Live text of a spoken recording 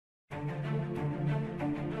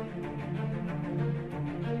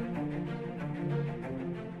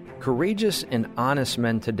Courageous and honest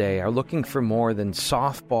men today are looking for more than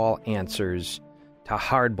softball answers to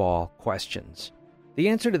hardball questions. The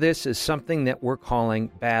answer to this is something that we're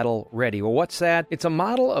calling Battle Ready. Well, what's that? It's a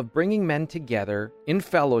model of bringing men together in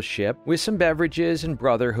fellowship with some beverages and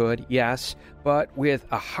brotherhood, yes, but with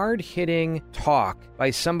a hard-hitting talk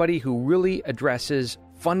by somebody who really addresses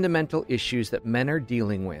fundamental issues that men are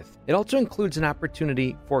dealing with. It also includes an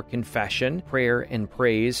opportunity for confession, prayer, and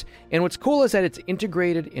praise. And what's cool is that it's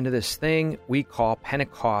integrated into this thing we call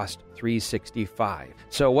Pentecost 365.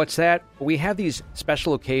 So what's that? We have these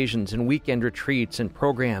special occasions and weekend retreats and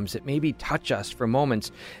programs that maybe touch us for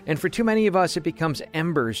moments. And for too many of us, it becomes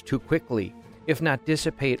embers too quickly, if not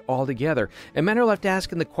dissipate altogether. And men are left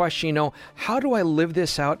asking the question, how do I live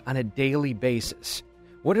this out on a daily basis?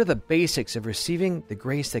 What are the basics of receiving the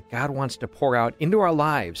grace that God wants to pour out into our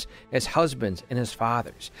lives as husbands and as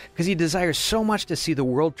fathers? Because He desires so much to see the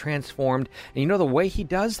world transformed. And the way He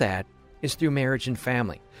does that is through marriage and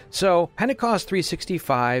family. So Pentecost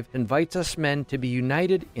 365 invites us men to be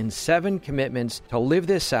united in 7 commitments to live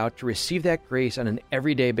this out, to receive that grace on an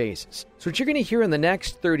everyday basis. So what you're going to hear in the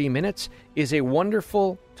next 30 minutes is a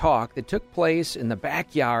wonderful talk that took place in the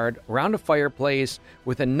backyard around a fireplace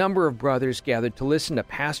with a number of brothers gathered to listen to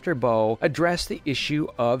Pastor Bo address the issue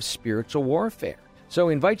of spiritual warfare. So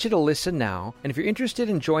we invite you to listen now, and if you're interested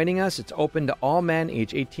in joining us, it's open to all men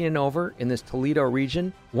age 18 and over in this Toledo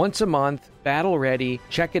region. Once a month, battle ready.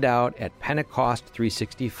 Check it out at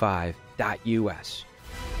Pentecost365.us.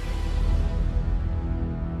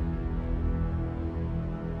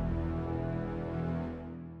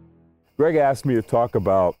 Greg asked me to talk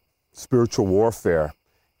about spiritual warfare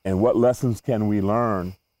and what lessons can we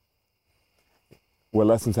learn. What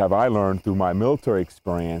lessons have I learned through my military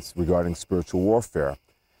experience regarding spiritual warfare?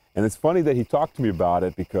 And it's funny that he talked to me about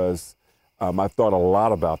it because I've thought a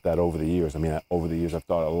lot about that over the years. Over the years, I've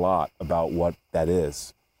thought a lot about what that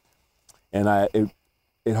is. And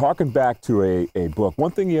it harkened back to a book.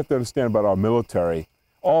 One thing you have to understand about our military,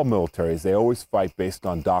 all militaries, they always fight based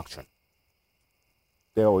on doctrine.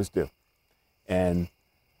 They always do. And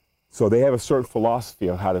so they have a certain philosophy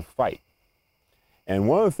of how to fight. And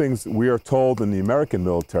one of the things we are told in the American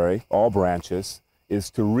military, all branches, is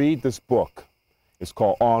to read this book. It's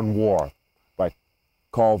called On War by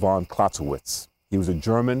Karl von Clausewitz. He was a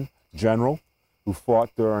German general who fought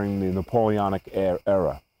during the Napoleonic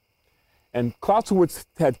era. And Clausewitz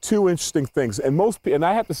had 2 interesting things. And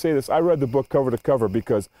I have to say this, I read the book cover to cover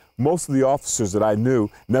because most of the officers that I knew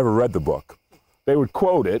never read the book. They would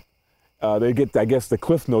quote it. They'd get, I guess, the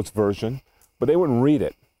Cliff Notes version, but they wouldn't read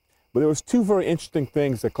it. But there was 2 very interesting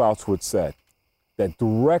things that Clausewitz said that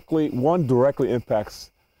directly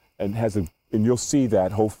impacts and and you'll see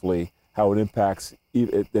that hopefully how it impacts,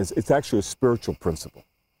 it's actually a spiritual principle.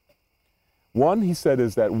 One, he said,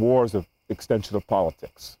 is that war is an extension of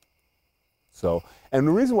politics. So, and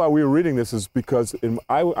the reason why we were reading this is because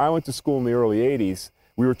I went to school in the early 80s.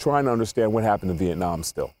 We were trying to understand what happened in Vietnam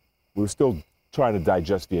still. We were still trying to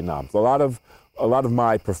digest Vietnam. A lot of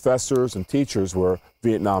my professors and teachers were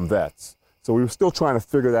Vietnam vets. So we were still trying to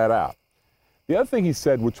figure that out. The other thing he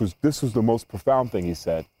said, this was the most profound thing he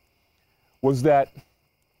said, was that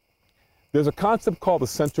there's a concept called the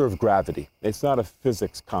center of gravity. It's not a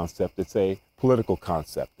physics concept, it's a political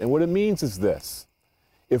concept. And what it means is this: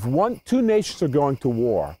 if 2 nations are going to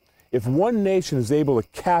war, if one nation is able to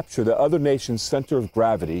capture the other nation's center of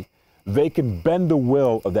gravity, they can bend the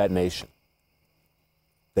will of that nation.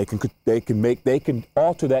 They can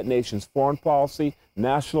alter that nation's foreign policy,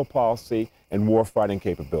 national policy, and war-fighting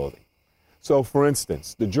capability. So, for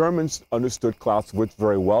instance, the Germans understood Clausewitz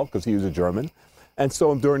very well because he was a German. And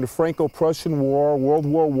so during the Franco-Prussian War, World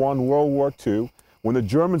War I, World War II, when the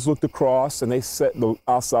Germans looked across and they set the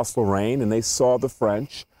Alsace-Lorraine and they saw the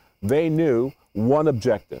French, they knew one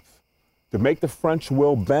objective: to make the French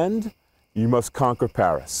will bend, you must conquer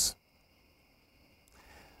Paris.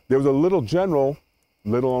 There was a little general,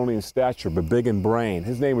 little only in stature, but big in brain.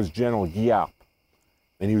 His name was General Giap,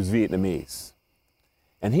 and he was Vietnamese.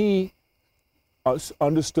 And he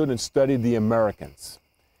understood and studied the Americans.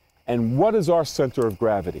 And what is our center of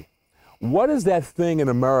gravity? What is that thing in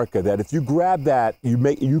America that if you grab that,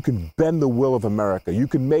 you can bend the will of America? You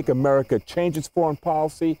can make America change its foreign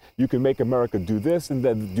policy. You can make America do this and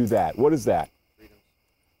then do that. What is that?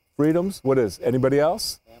 Freedoms. What is? Anybody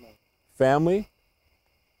else? Family.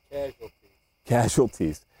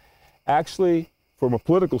 Casualties. Actually, from a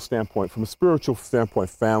political standpoint, from a spiritual standpoint,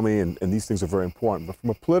 family and these things are very important, but from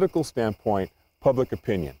a political standpoint, public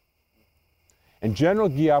opinion. And General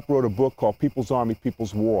Giap wrote a book called People's Army,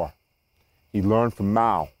 People's War. He learned from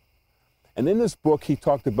Mao. And in this book, he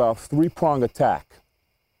talked about 3-prong attack.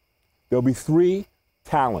 There'll be 3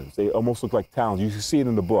 talons. They almost look like talons. You can see it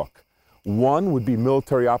in the book. One would be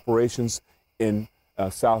military operations in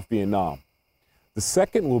South Vietnam. The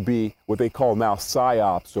second will be what they call now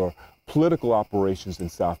PSYOPs, or political operations in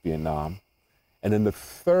South Vietnam. And then the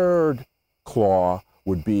third claw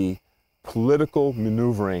would be political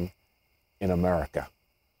maneuvering in America,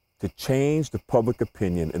 to change the public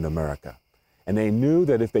opinion in America. And they knew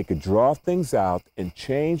that if they could draw things out and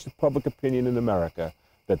change the public opinion in America,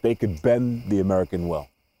 that they could bend the American will.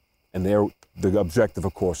 And the objective,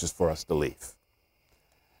 of course, is for us to leave.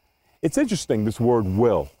 It's interesting, this word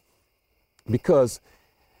will, because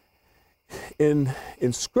in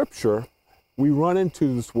Scripture, we run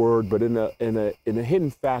into this word, but in a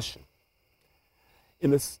hidden fashion.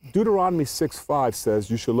 In this, Deuteronomy 6:5 says,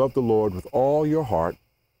 you shall love the Lord with all your heart,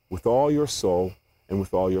 with all your soul, and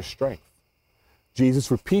with all your strength. Jesus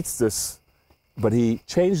repeats this, but he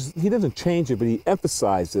doesn't change it, but he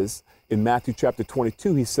emphasizes in Matthew chapter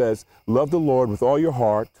 22, he says, love the Lord with all your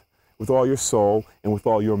heart, with all your soul, and with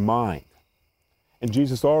all your mind. And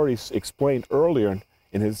Jesus already explained earlier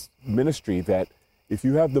in his ministry that if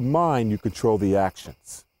you have the mind, you control the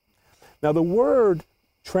actions. Now the word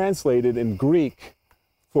translated in Greek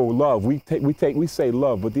for love, we say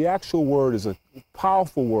love, but the actual word is a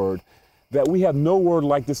powerful word that we have no word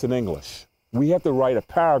like this in English. We have to write a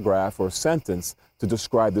paragraph or a sentence to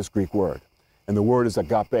describe this Greek word. And the word is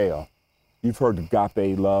agapeo. You've heard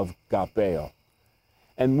agape, love, agapeo.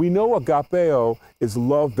 And we know agapeo is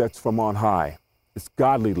love that's from on high. It's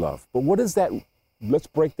godly love. But what is that? Let's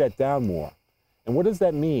break that down more. And what does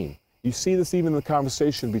that mean? You see this even in the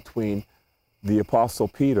conversation between the Apostle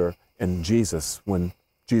Peter and Jesus when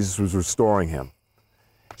Jesus was restoring him.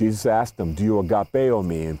 Jesus asked him, do you agapeo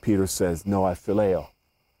me? And Peter says, no, I phileo.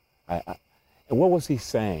 And what was he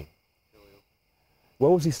saying?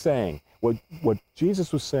 What was he saying? What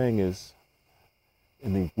Jesus was saying is,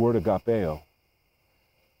 in the word agapeo,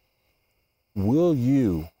 will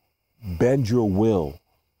you bend your will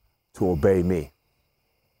to obey me?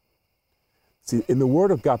 See, in the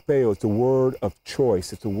word agapeo, it's a word of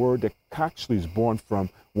choice. It's a word that actually is born from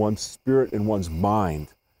one's spirit and one's mind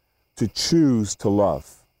to choose to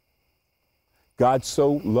love. God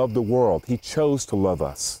so loved the world, he chose to love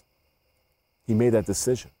us. He made that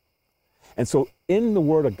decision. And so in the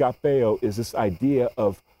word agapeo is this idea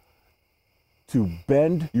of to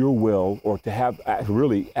bend your will, or to have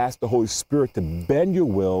really ask the Holy Spirit to bend your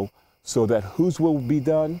will so that whose will be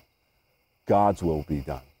done? God's will be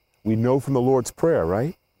done. We know from the Lord's Prayer,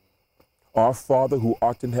 right? Our Father who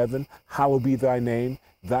art in heaven, hallowed be thy name,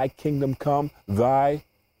 thy kingdom come, thy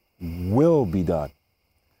will be done.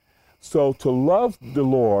 So to love the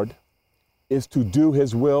Lord is to do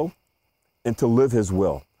his will and to live his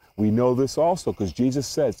will. We know this also because Jesus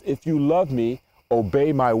says, if you love me,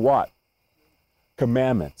 obey my what?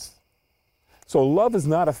 Commandments. So love is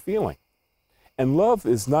not a feeling. And love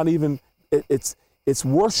is not even, it's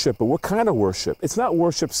worship, but what kind of worship? It's not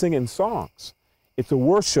worship singing songs. It's a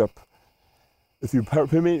worship, if you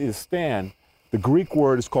permit me to stand, the Greek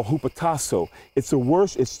word is called hupotasso. It's a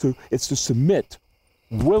worship, it's to submit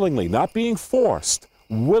willingly, not being forced,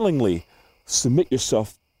 willingly submit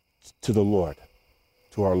yourself to the Lord,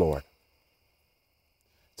 to our Lord.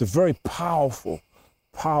 It's a very powerful,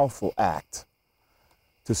 powerful act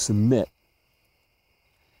to submit.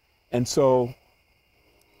 And so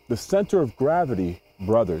the center of gravity,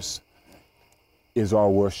 brothers, is our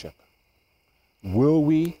worship. Will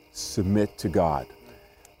we submit to God?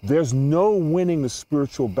 There's no winning the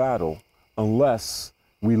spiritual battle unless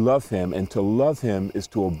we love him, and to love him is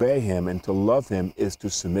to obey him, and to love him is to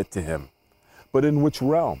submit to him. But in which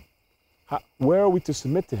realm? Where are we to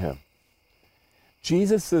submit to him?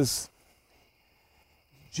 Jesus is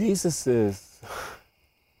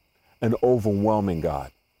an overwhelming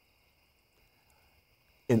God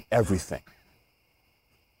in everything.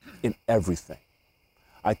 In everything.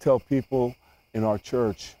 I tell people in our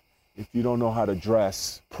church, if you don't know how to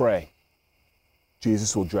dress, pray.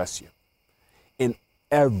 Jesus will dress you. In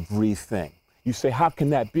everything. You say, how can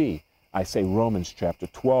that be? I say Romans chapter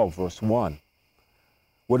 12, verse 1.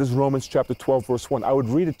 What is Romans chapter 12, verse 1? I would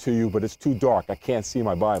read it to you, but it's too dark. I can't see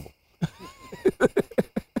my Bible.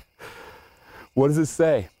 What does it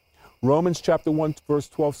say? Romans chapter 1, verse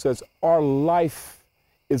 12 says, our life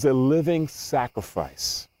is a living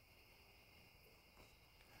sacrifice.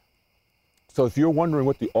 So if you're wondering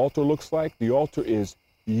what the altar looks like, the altar is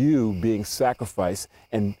you being sacrificed,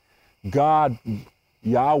 and God,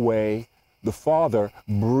 Yahweh, the Father,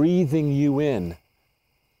 breathing you in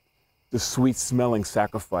the sweet smelling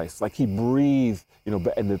sacrifice. Like he breathed, in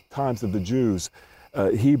the times of the Jews,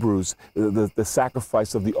 Hebrews, the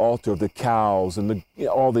sacrifice of the altar, of the cows, and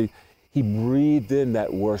he breathed in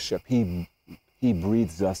that worship. He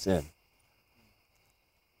breathes us in.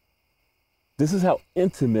 This is how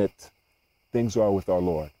intimate things are with our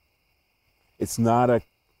Lord. It's not a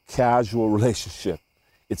casual relationship.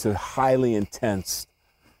 It's a highly intense.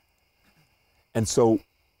 And so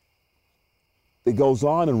it goes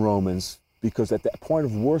on in Romans, because at that point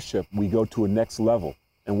of worship, we go to a next level.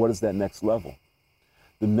 And what is that next level?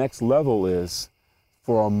 The next level is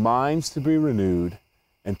for our minds to be renewed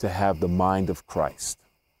and to have the mind of Christ.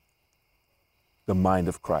 The mind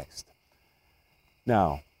of Christ.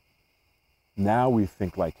 Now we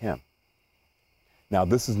think like him. Now,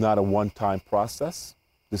 this is not a one-time process.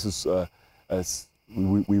 This is,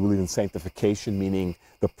 we believe in sanctification, meaning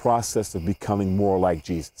the process of becoming more like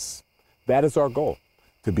Jesus. That is our goal,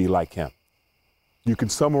 to be like him. You can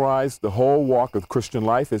summarize the whole walk of Christian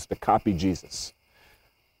life is to copy Jesus.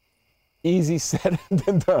 Easy said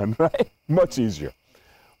than done, right? Much easier.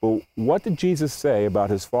 Well, what did Jesus say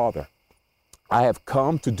about his Father? I have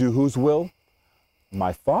come to do whose will?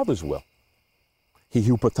 My Father's will. He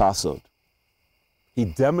hupotassoed. He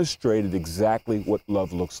demonstrated exactly what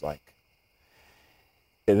love looks like.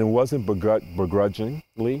 And it wasn't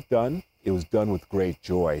begrudgingly done. It was done with great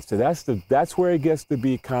joy. So that's where it gets to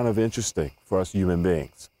be kind of interesting for us human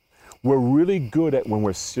beings. We're really good at when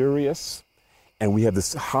we're serious and we have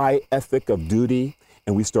this high ethic of duty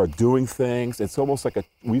and we start doing things. It's almost like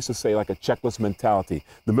we used to say like a checklist mentality.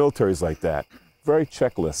 The military is like that. Very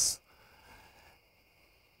checklist.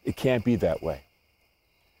 It can't be that way.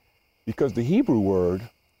 Because the Hebrew word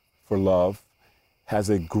for love has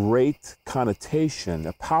a great connotation,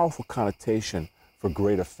 a powerful connotation for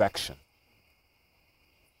great affection.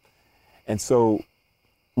 And so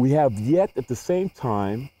we have yet at the same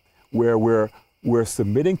time where we're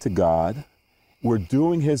submitting to God, we're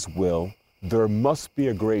doing his will, there must be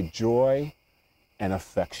a great joy and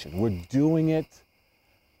affection. We're doing it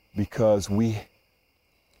because we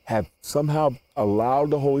have somehow allowed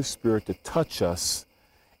the Holy Spirit to touch us.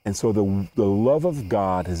 And so the love of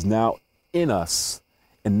God is now in us,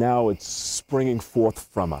 and now it's springing forth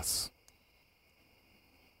from us.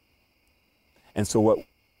 And so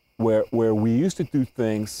where we used to do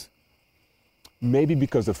things, maybe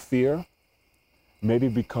because of fear, maybe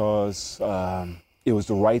because it was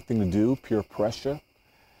the right thing to do, peer pressure,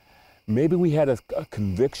 maybe we had a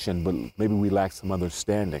conviction, but maybe we lacked some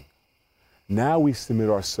understanding. Now we submit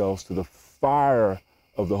ourselves to the fire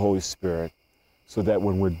of the Holy Spirit, so that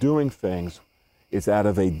when we're doing things, it's out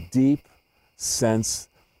of a deep sense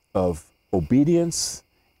of obedience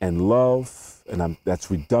and love. And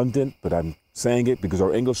that's redundant, but I'm saying it because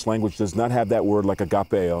our English language does not have that word like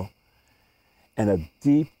agapeo. And a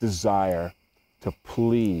deep desire to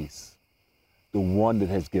please the one that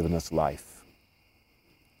has given us life.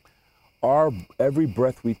 Every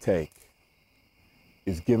breath we take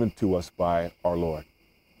is given to us by our Lord.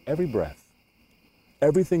 Every breath.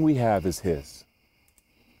 Everything we have is his.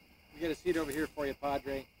 We got a seat over here for you,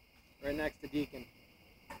 Padre, right next to Deacon.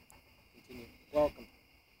 Continue. Welcome.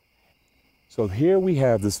 So here we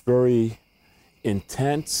have this very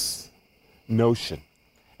intense notion.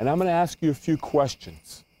 And I'm going to ask you a few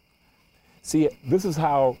questions. See, this is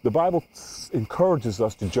how the Bible encourages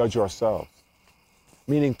us to judge ourselves,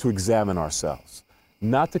 meaning to examine ourselves,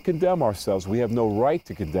 not to condemn ourselves. We have no right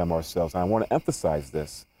to condemn ourselves. And I want to emphasize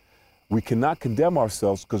this. We cannot condemn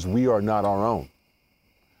ourselves because we are not our own.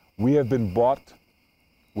 We have been bought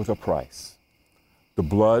with a price, the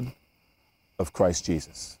blood of Christ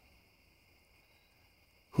Jesus,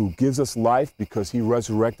 who gives us life because he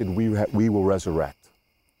resurrected, we will resurrect.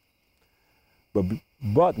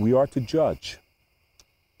 But we are to judge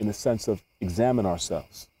in the sense of examine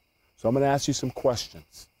ourselves. So I'm going to ask you some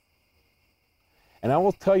questions. And I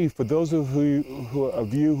will tell you, for those of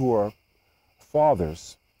you who are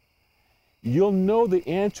fathers, you'll know the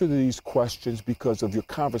answer to these questions because of your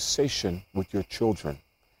conversation with your children.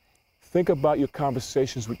 Think about your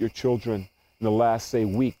conversations with your children in the last, say,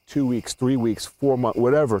 week, 2 weeks, 3 weeks, 4 months,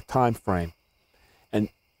 whatever time frame,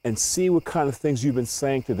 and see what kind of things you've been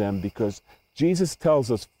saying to them, because Jesus tells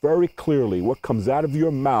us very clearly what comes out of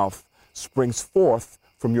your mouth springs forth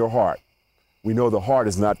from your heart. We know the heart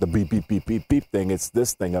is not the beep, beep, beep, beep, beep thing. It's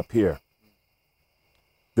this thing up here.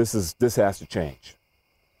 This has to change.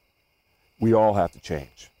 We all have to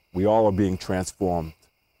change. We all are being transformed.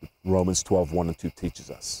 Romans 12, 1 and 2 teaches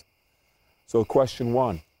us. So question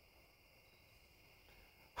 1,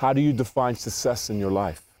 how do you define success in your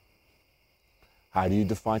life? How do you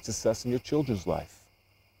define success in your children's life?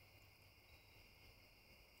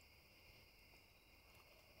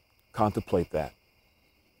 Contemplate that.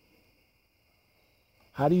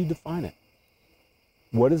 How do you define it?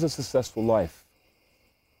 What is a successful life?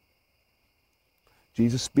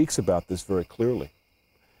 Jesus speaks about this very clearly.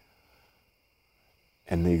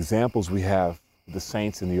 And the examples we have, the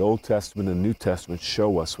saints in the Old Testament and New Testament,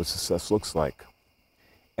 show us what success looks like.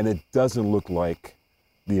 And it doesn't look like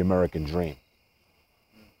the American dream.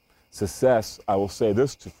 Success, I will say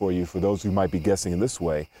this for you, for those who might be guessing in this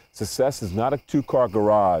way, success is not a two-car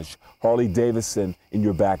garage, Harley Davidson in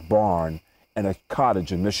your back barn, and a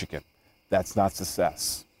cottage in Michigan. That's not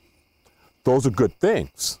success. Those are good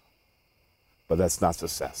things, but that's not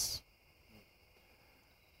success.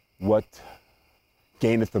 What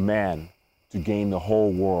gaineth a man to gain the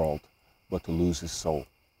whole world, but to lose his soul?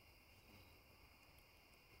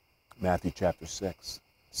 Matthew chapter 6.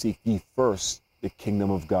 Seek ye first the kingdom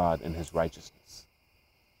of God and his righteousness.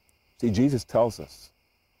 See, Jesus tells us.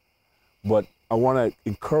 But I want to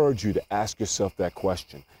encourage you to ask yourself that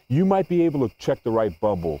question. You might be able to check the right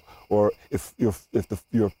bubble, or if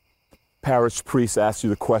your parish priest asks you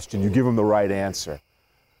the question, you give him the right answer.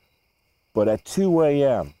 But at 2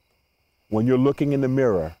 a.m., when you're looking in the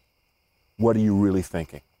mirror, what are you really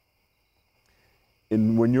thinking?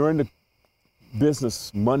 And when you're in the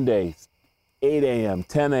business Monday, 8 a.m.,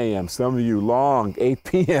 10 a.m., some of you long, 8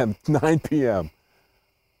 p.m., 9 p.m.,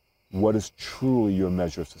 what is truly your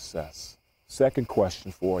measure of success? Second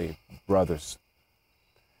question for you, brothers.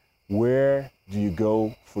 Where do you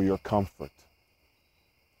go for your comfort?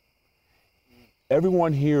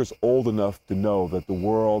 Everyone here is old enough to know that the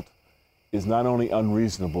world is not only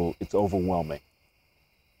unreasonable, it's overwhelming.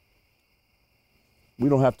 We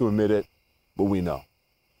don't have to admit it, but we know.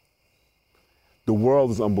 The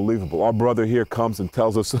world is unbelievable. Our brother here comes and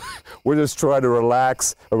tells us we're just trying to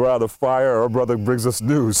relax around the fire. Our brother brings us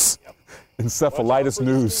news. Yep. Encephalitis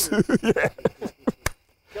news. Yeah.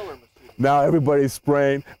 Now everybody's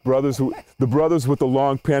spraying. The brothers with the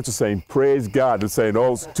long pants are saying, praise God, and saying,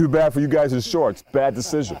 oh, it's too bad for you guys in shorts. Bad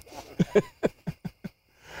decision.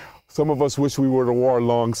 Some of us wish we would have worn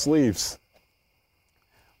long sleeves.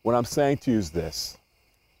 What I'm saying to you is this.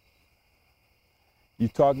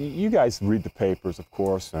 You guys read the papers, of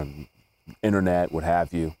course, and internet, what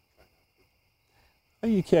have you.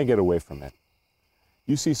 And you can't get away from it.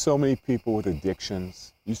 You see so many people with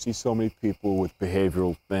addictions. You see so many people with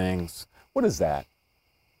behavioral things. What is that?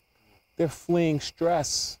 They're fleeing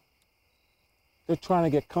stress. They're trying to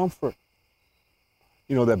get comfort.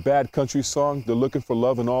 You know that bad country song, they're looking for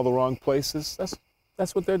love in all the wrong places?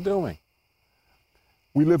 That's what they're doing.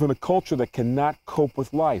 We live in a culture that cannot cope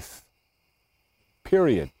with life.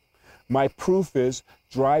 Period. My proof is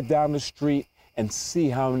drive down the street and see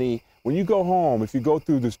how many, when you go home, if you go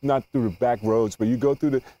through this, not through the back roads, but you go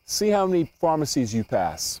through see how many pharmacies you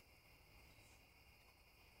pass.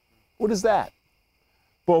 What is that?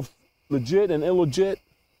 Both legit and illegit.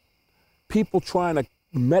 People trying to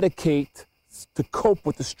medicate to cope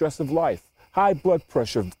with the stress of life. High blood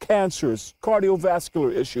pressure, cancers,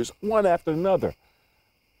 cardiovascular issues, one after another.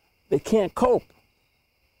 They can't cope.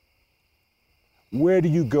 Where do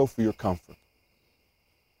you go for your comfort?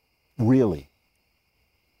 Really?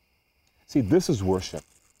 See, this is worship.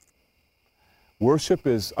 Worship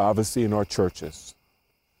is obviously in our churches.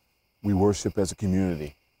 We worship as a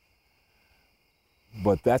community.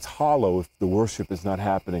 But that's hollow if the worship is not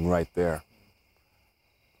happening right there,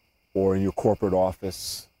 or in your corporate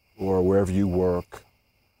office, or wherever you work,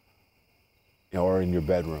 or in your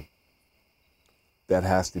bedroom. That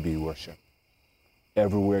has to be worship.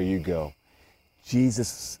 Everywhere you go.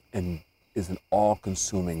 Jesus is an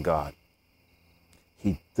all-consuming God.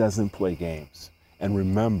 He doesn't play games. And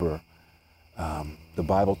remember, the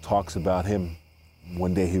Bible talks about him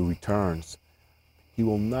one day he returns. He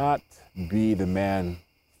will not be the man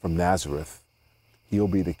from Nazareth. He'll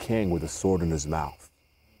be the king with a sword in his mouth.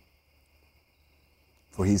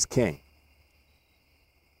 For he's king.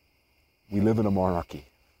 We live in a monarchy.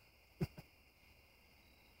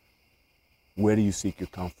 Where do you seek your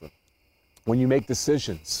comfort? When you make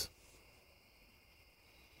decisions,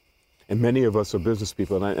 and many of us are business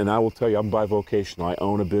people, and I will tell you, I'm bivocational. I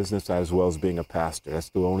own a business as well as being a pastor. That's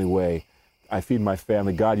the only way I feed my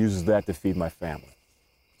family. God uses that to feed my family.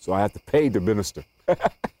 So I have to pay to minister.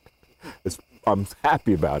 I'm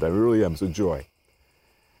happy about it. I really am. It's a joy.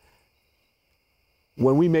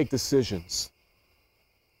 When we make decisions,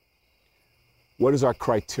 what is our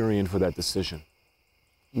criterion for that decision?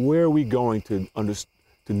 Where are we going to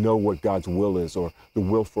know what God's will is, or the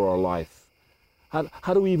will for our life?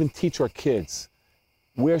 How do we even teach our kids?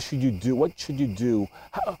 Where should you do? What should you do?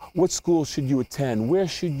 What school should you attend? Where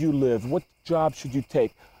should you live? What job should you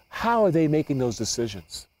take? How are they making those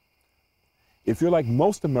decisions? If you're like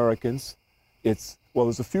most Americans, Well,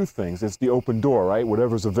 there's a few things. It's the open door, right?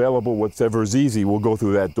 Whatever's available, whatever's easy, we'll go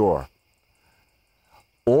through that door.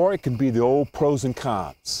 Or it can be the old pros and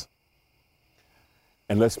cons.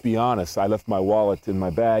 And let's be honest, I left my wallet in my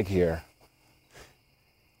bag here.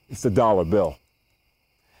 It's a dollar bill.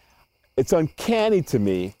 It's uncanny to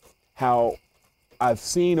me how I've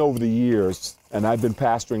seen over the years, and I've been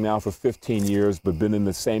pastoring now for 15 years, but been in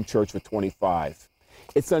the same church for 25.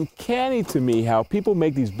 It's uncanny to me how people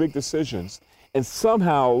make these big decisions, and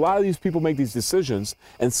somehow a lot of these people make these decisions,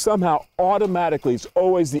 and somehow automatically it's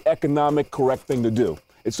always the economic correct thing to do.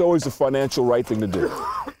 It's always the financial right thing to do.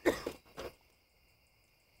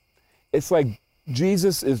 It's like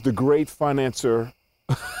Jesus is the great financier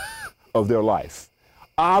of their life.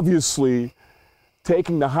 Obviously,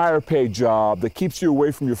 taking the higher paid job that keeps you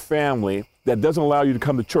away from your family, that doesn't allow you to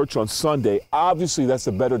come to church on Sunday, obviously that's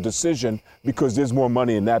a better decision because there's more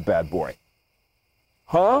money in that bad boy.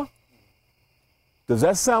 Huh? Does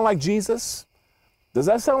that sound like Jesus? Does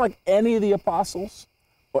that sound like any of the apostles?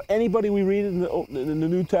 Or anybody we read in the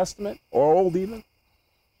New Testament or Old even?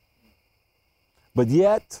 But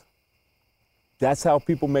yet, that's how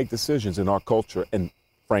people make decisions in our culture and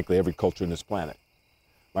frankly every culture on this planet.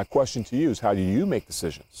 My question to you is, how do you make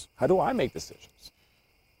decisions? How do I make decisions?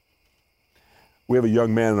 We have a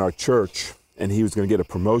young man in our church, and he was going to get a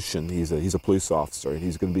promotion. He's a police officer, and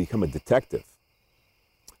he's going to become a detective.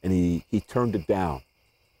 And he turned it down.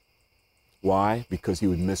 Why? Because he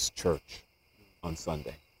would miss church on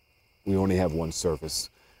Sunday. We only have one service.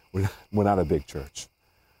 We're not a big church.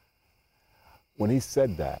 When he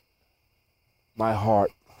said that, my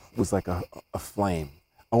heart was like a flame.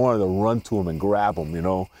 I wanted to run to him and grab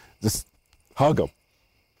him, just hug him.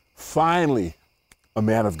 Finally, a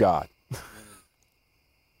man of God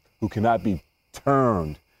who cannot be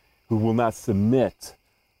turned, who will not submit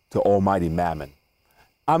to almighty mammon.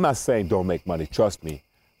 I'm not saying don't make money. Trust me.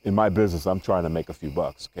 In my business, I'm trying to make a few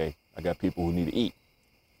bucks, okay? I got people who need to eat.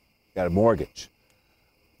 Got a mortgage.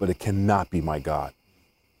 But it cannot be my God.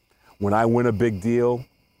 When I win a big deal,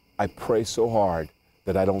 I pray so hard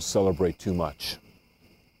that I don't celebrate too much.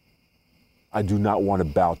 I do not want to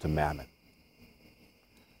bow to mammon.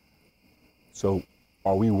 So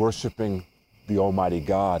are we worshiping the Almighty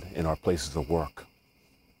God in our places of work?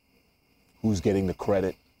 Who's getting the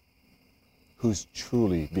credit? Who's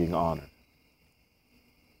truly being honored?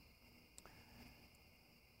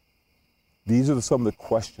 These are some of the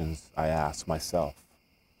questions I ask myself.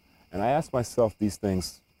 And I ask myself these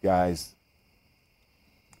things, guys,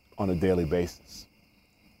 on a daily basis.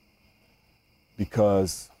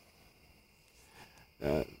 Because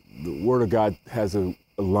the Word of God has a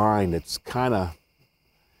line that's kind of,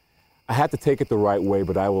 I have to take it the right way,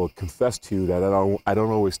 but I will confess to you that I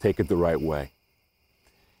don't always take it the right way.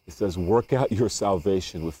 It says, work out your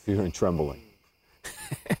salvation with fear and trembling.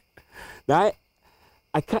 Now,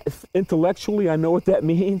 intellectually, I know what that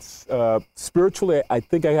means. Spiritually, I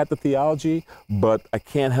think I got the theology, but I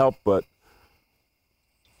can't help but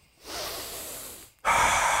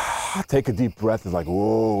take a deep breath and like,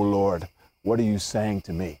 whoa, Lord, what are you saying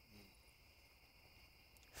to me?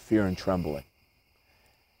 Fear and trembling.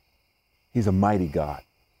 He's a mighty God.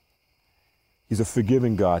 He's a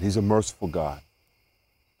forgiving God. He's a merciful God.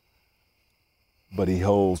 But he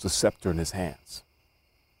holds the scepter in his hands.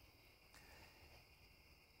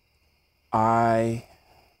 I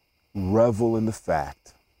revel in the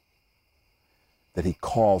fact that he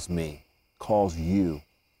calls me, calls you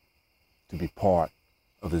to be part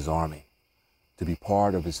of his army, to be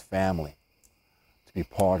part of his family, to be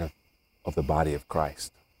part of the body of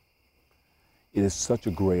Christ. It is such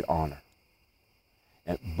a great honor.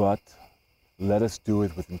 But let us do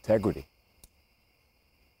it with integrity.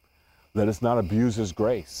 Let us not abuse his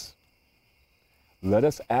grace. Let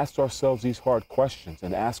us ask ourselves these hard questions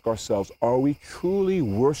and ask ourselves, are we truly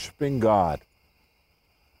worshiping God?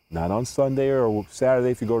 Not on Sunday or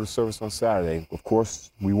Saturday if you go to service on Saturday. Of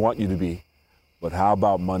course, we want you to be. But how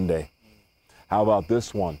about Monday? How about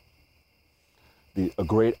this one? A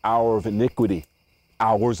great hour of iniquity.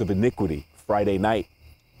 Hours of iniquity. Friday night.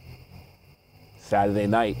 Saturday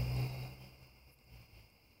night.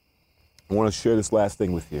 I want to share this last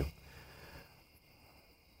thing with you.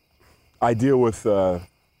 I deal with a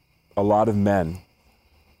lot of men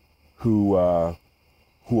who are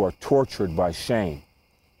tortured by shame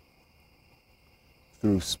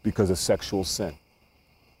because of sexual sin.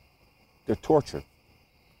 They're tortured.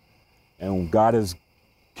 And God has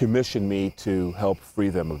commissioned me to help free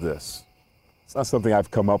them of this. It's not something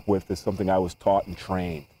I've come up with. It's something I was taught and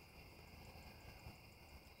trained.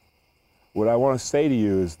 What I want to say to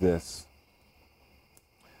you is this.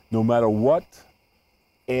 No matter what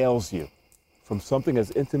ails you, from something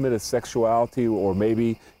as intimate as sexuality, or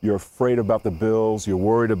maybe you're afraid about the bills, you're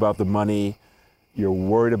worried about the money, you're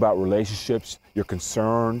worried about relationships, you're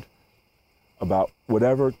concerned about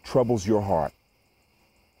whatever troubles your heart.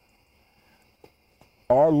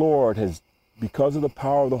 Our Lord has, because of the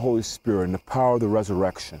power of the Holy Spirit and the power of the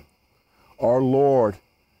resurrection, our Lord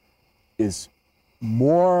is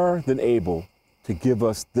more than able to give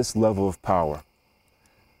us this level of power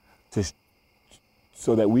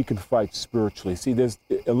so that we can fight spiritually. See,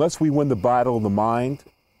 unless we win the battle of the mind,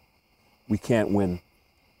 we can't win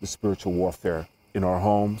the spiritual warfare in our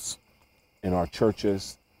homes, in our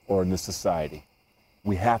churches, or in this society.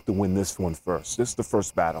 We have to win this one first. This is the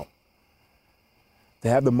first battle. To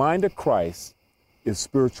have the mind of Christ is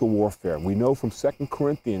spiritual warfare. We know from 2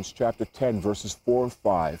 Corinthians chapter 10, verses 4 and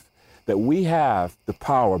 5, that we have the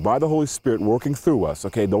power by the Holy Spirit working through us.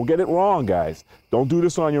 Okay, don't get it wrong, guys. Don't do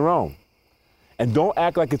this on your own. And don't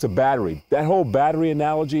act like it's a battery. That whole battery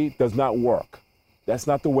analogy does not work. That's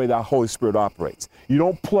not the way the Holy Spirit operates. You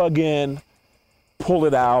don't plug in, pull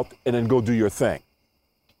it out, and then go do your thing.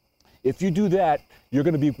 If you do that, you're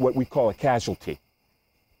going to be what we call a casualty.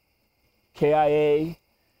 KIA,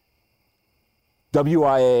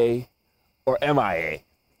 WIA, or MIA.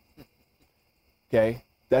 Okay?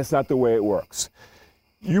 That's not the way it works.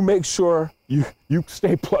 You make sure you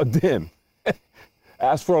stay plugged in.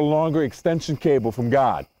 Ask for a longer extension cable from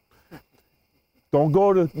God. Don't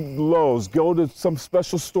go to Lowe's. Go to some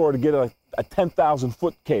special store to get a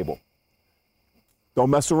 10,000-foot cable. Don't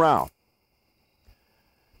mess around.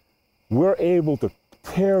 We're able to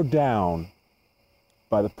tear down,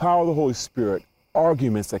 by the power of the Holy Spirit,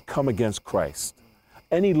 arguments that come against Christ.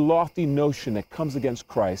 Any lofty notion that comes against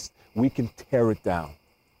Christ, we can tear it down.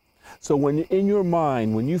 So when in your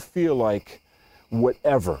mind, when you feel like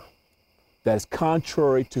whatever that is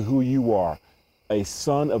contrary to who you are, a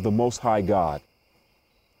son of the Most High God,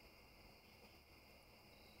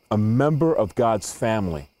 a member of God's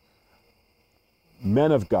family,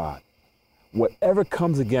 men of God, whatever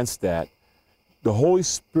comes against that, the Holy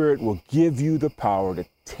Spirit will give you the power to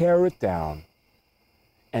tear it down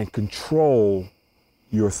and control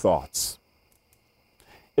your thoughts.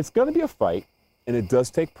 It's going to be a fight, and it does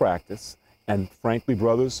take practice. And frankly,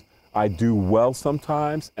 brothers, I do well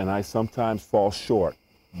sometimes, and I sometimes fall short,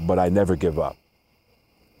 but I never give up.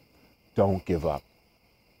 Don't give up.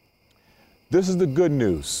 This is the good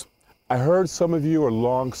news. I heard some of you are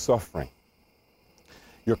long-suffering.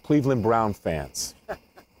 You're Cleveland Brown fans.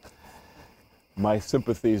 My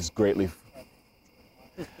sympathies greatly.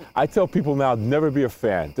 I tell people now, never be a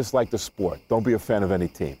fan, just like the sport. Don't be a fan of any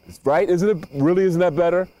team. Right? Isn't that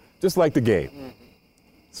better? Just like the game.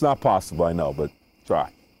 It's not possible, I know, but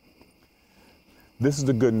try. This is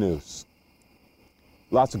the good news.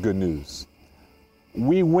 Lots of good news.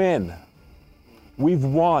 We win. We've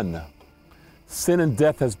won. Sin and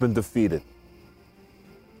death has been defeated.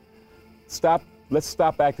 Let's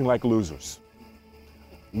stop acting like losers.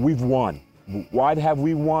 We've won. Why have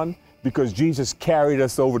we won? Because Jesus carried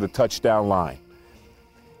us over the touchdown line.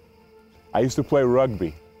 I used to play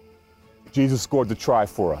rugby. Jesus scored the try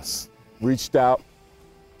for us. Reached out,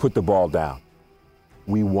 put the ball down.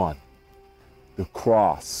 We won. The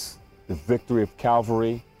cross, the victory of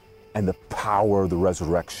Calvary, and the power of the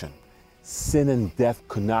resurrection. Sin and death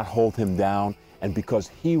could not hold him down, and because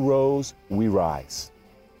he rose, we rise.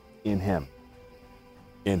 In him.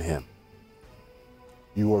 In him.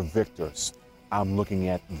 You are victors. I'm looking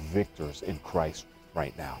at victors in Christ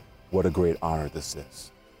right now. What a great honor this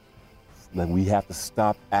is. That we have to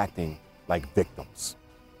stop acting like victims.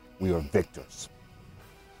 We are victors.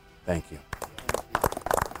 Thank you.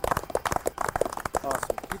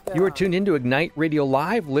 Awesome. You are tuned into Ignite Radio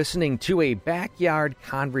Live, listening to a backyard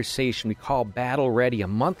conversation we call Battle Ready, a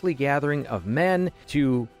monthly gathering of men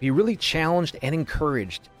to be really challenged and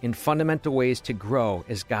encouraged in fundamental ways to grow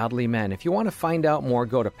as godly men. If you want to find out more,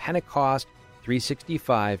 go to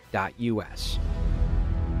Pentecost365.us.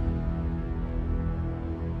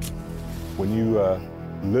 When you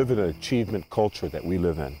live in an achievement culture that we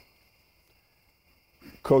live in,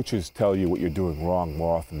 coaches tell you what you're doing wrong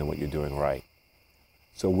more often than what you're doing right.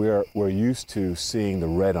 So we're used to seeing the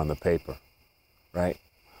red on the paper, right?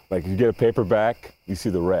 Like you get a paperback, you see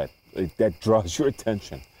the red. That draws your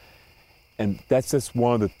attention. And that's just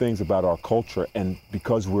one of the things about our culture, and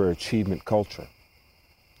because we're an achievement culture.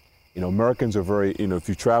 You know, Americans are very, if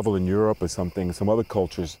you travel in Europe or something, some other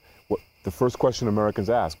cultures, the first question Americans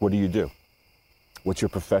ask, what do you do? What's your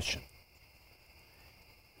profession?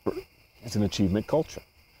 It's an achievement culture.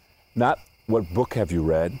 Not what book have you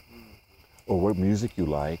read, or what music you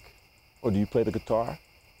like, or do you play the guitar?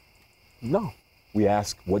 No. We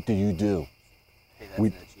ask, what do you do? Hey, that's We-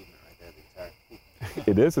 an achievement right there, the guitar.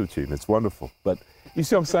 It is an achievement. It's wonderful. But you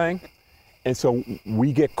see what I'm saying? And so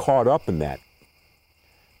we get caught up in that.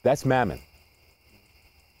 That's mammon.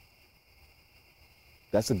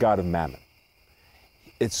 That's the god of mammon.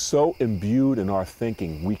 It's so imbued in our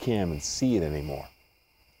thinking, we can't even see it anymore.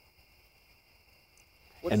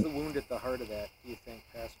 What's And- the wound at the heart of that, do you think,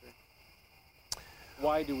 Pastor?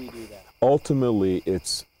 Why do we do that? Ultimately,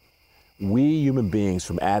 it's we human beings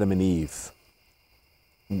from Adam and Eve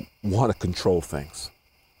want to control things.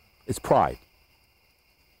 It's pride.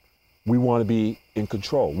 We want to be in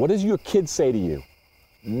control. What does your kid say to you?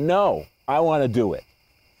 No, I want to do it.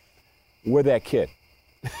 We're that kid.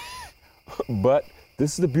 But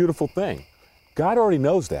this is the beautiful thing. God already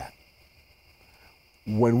knows that.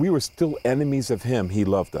 When we were still enemies of him, he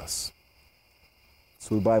loved us. That's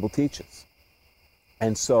what the Bible teaches.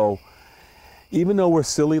 And so, even though we're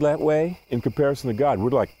silly that way, in comparison to God,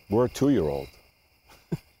 we're a 2-year-old.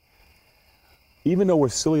 Even though we're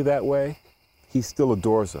silly that way, he still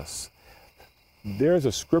adores us. There's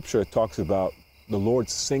a scripture that talks about the Lord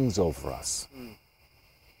sings over us.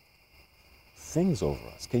 Sings over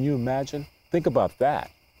us. Can you imagine? Think about that.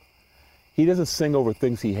 He doesn't sing over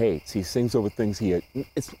things he hates. He sings over things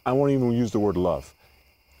I won't even use the word love.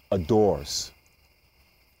 Adores.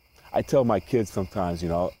 I tell my kids sometimes,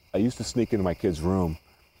 I used to sneak into my kids' room,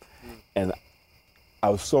 and I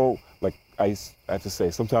was so, I have to say,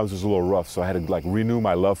 sometimes it was a little rough, so I had to renew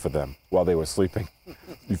my love for them while they were sleeping.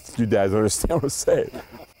 You guys understand what I'm saying?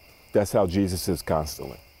 That's how Jesus is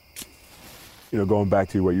constantly. Going back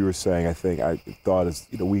to what you were saying, I thought is,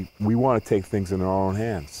 we want to take things in our own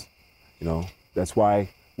hands. That's why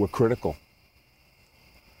we're critical.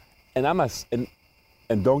 And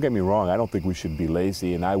and don't get me wrong, I don't think we should be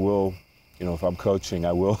lazy, and I will, if I'm coaching,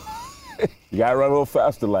 I will. You gotta run a little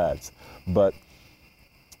faster, lads. But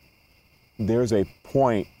there's a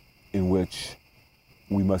point in which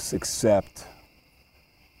we must accept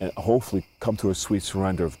and hopefully come to a sweet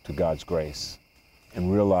surrender to God's grace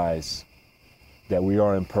and realize that we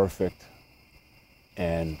are imperfect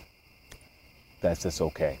and that's just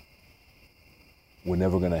okay. We're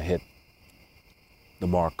never gonna hit the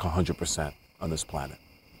mark 100% on this planet.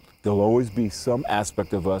 There'll always be some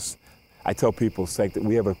aspect of us. I tell people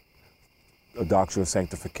we have a doctrine of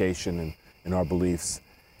sanctification in our beliefs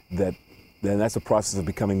that's a process of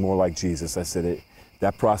becoming more like Jesus. I said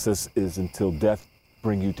that process is until death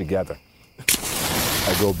bring you together.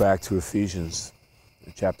 I go back to Ephesians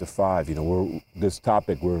chapter 5. We're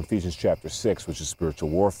in Ephesians chapter 6, which is spiritual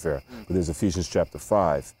warfare, but there's Ephesians chapter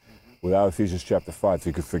 5. Without Ephesians chapter 5,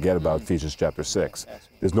 you could forget about Ephesians chapter 6.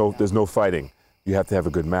 There's no fighting. You have to have a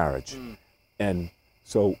good marriage. And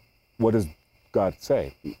so what does God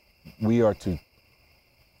say? We are to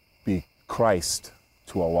be Christ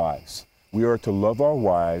to our wives. We are to love our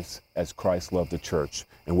wives as Christ loved the church.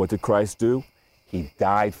 And what did Christ do? He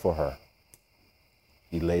died for her.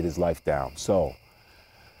 He laid his life down. So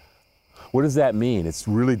what does that mean? It's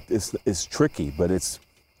really, it's tricky, but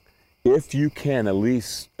if you can at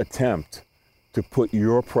least attempt to put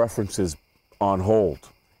your preferences on hold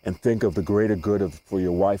and think of the greater good for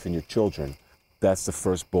your wife and your children, that's the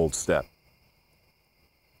first bold step.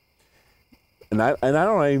 And I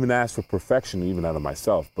don't even ask for perfection even out of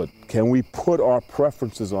myself, but can we put our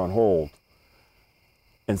preferences on hold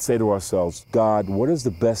and say to ourselves, God, what is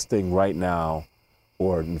the best thing right now,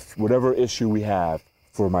 or whatever issue we have,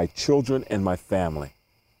 for my children and my family?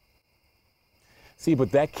 See,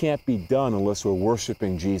 but that can't be done unless we're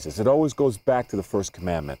worshiping Jesus. It always goes back to the first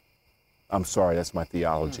commandment. I'm sorry, that's my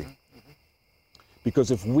theology.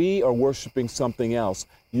 Because if we are worshiping something else,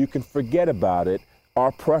 you can forget about it.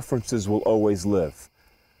 Our preferences will always live.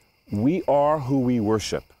 We are who we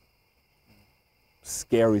worship.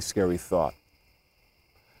 Scary, scary thought.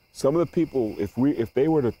 Some of the people, if they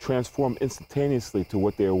were to transform instantaneously to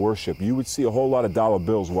what they worship, you would see a whole lot of dollar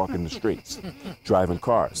bills walking the streets, driving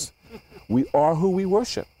cars. We are who we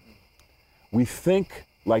worship. We think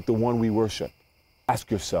like the one we worship. Ask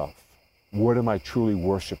yourself, what am I truly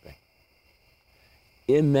worshiping?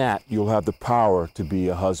 In that, you'll have the power to be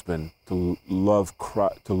a husband, to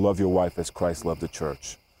love your wife as Christ loved the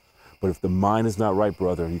church. But if the mind is not right,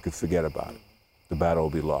 brother, you can forget about it. The battle will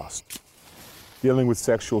be lost. Dealing with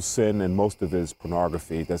sexual sin, and most of it is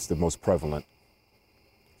pornography. That's the most prevalent.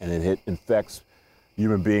 And it infects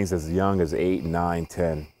human beings as young as 8, 9,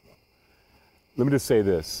 10. Let me just say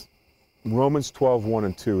this. Romans 12, 1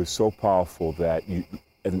 and 2 is so powerful that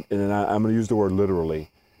I'm going to use the word literally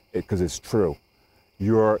because it's true.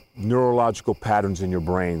 Your neurological patterns in your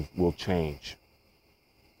brain will change.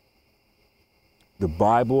 The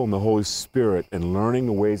Bible and the Holy Spirit and learning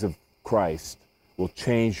the ways of Christ will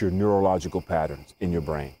change your neurological patterns in your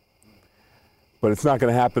brain. But it's not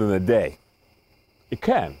going to happen in a day. It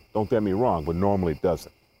can, don't get me wrong, but normally it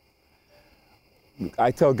doesn't.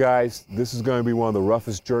 I tell guys, this is going to be one of the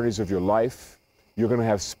roughest journeys of your life. You're going to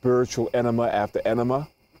have spiritual enema after enema.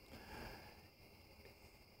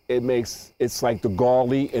 It's like the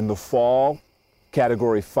Gauley in the fall,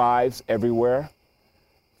 category 5s everywhere.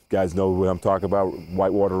 You guys know what I'm talking about,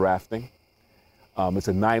 whitewater rafting. It's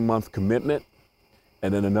a 9-month commitment,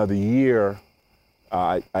 and then another year.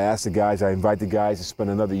 I ask the guys, I invite the guys to spend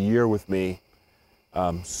another year with me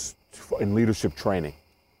in leadership training.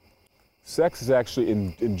 Sex is actually,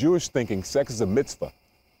 in Jewish thinking, sex is a mitzvah.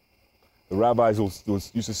 The rabbis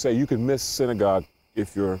used to say, you can miss synagogue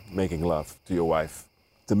if you're making love to your wife.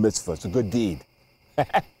 It's a mitzvah, it's a good deed.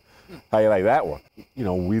 How you like that one? You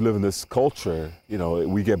know, we live in this culture, you know,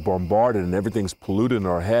 we get bombarded and everything's polluted in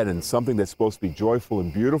our head, and something that's supposed to be joyful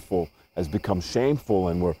and beautiful has become shameful,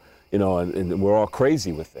 and we're, you know, and we're all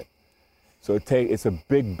crazy with it. So it's a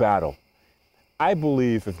big battle. I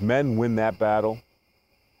believe if men win that battle,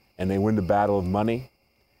 and they win the battle of money,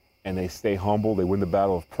 and they stay humble, they win the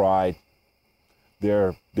battle of pride,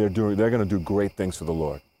 they're going to do great things for the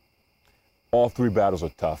Lord. All 3 battles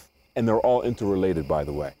are tough, and they're all interrelated, by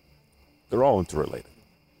the way. They're all interrelated.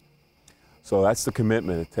 So that's the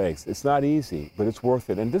commitment it takes. It's not easy, but it's worth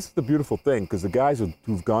it. And this is the beautiful thing, because the guys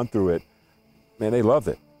who've gone through it, man, they love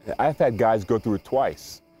it. I've had guys go through it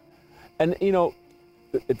twice. And, you know,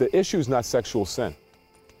 the issue is not sexual sin.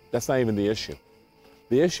 That's not even the issue.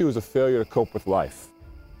 The issue is a failure to cope with life.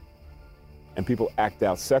 And people act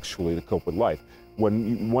out sexually to cope with life.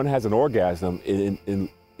 When one has an orgasm, it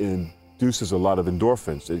induces a lot of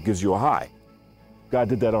endorphins. It gives you a high. God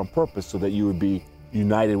did that on purpose so that you would be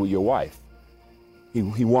united with your wife.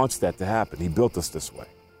 He wants that to happen. He built us this way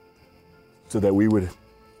so that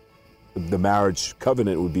the marriage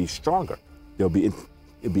covenant would be stronger. It'd be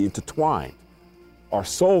intertwined. Our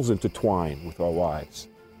souls intertwine with our wives.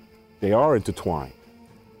 They are intertwined.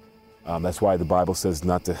 That's why the Bible says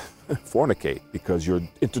not to fornicate, because you're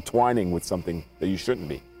intertwining with something that you shouldn't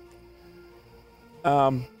be.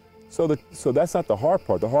 So that's not the hard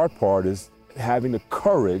part. The hard part is having the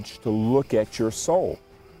courage to look at your soul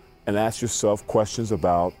and ask yourself questions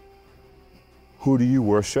about who do you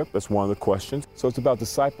worship? That's one of the questions. So it's about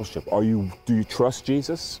discipleship. Do you trust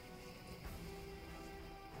Jesus?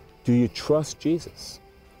 Do you trust Jesus?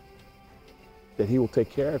 That he will take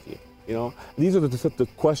care of you? You know, these are the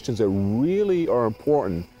questions that really are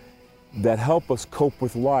important, that help us cope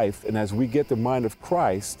with life. And as we get the mind of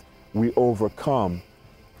Christ, we overcome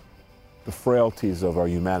the frailties of our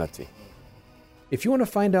humanity. If you want to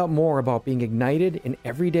find out more about being ignited in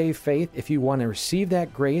everyday faith, if you want to receive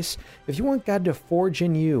that grace, if you want God to forge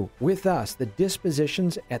in you, with us, the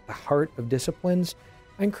dispositions at the heart of disciplines,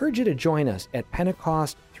 I encourage you to join us at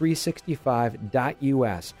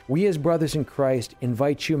Pentecost365.us. We as brothers in Christ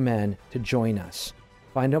invite you men to join us.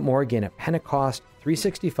 Find out more again at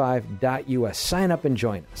Pentecost365.us. Sign up and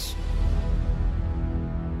join us.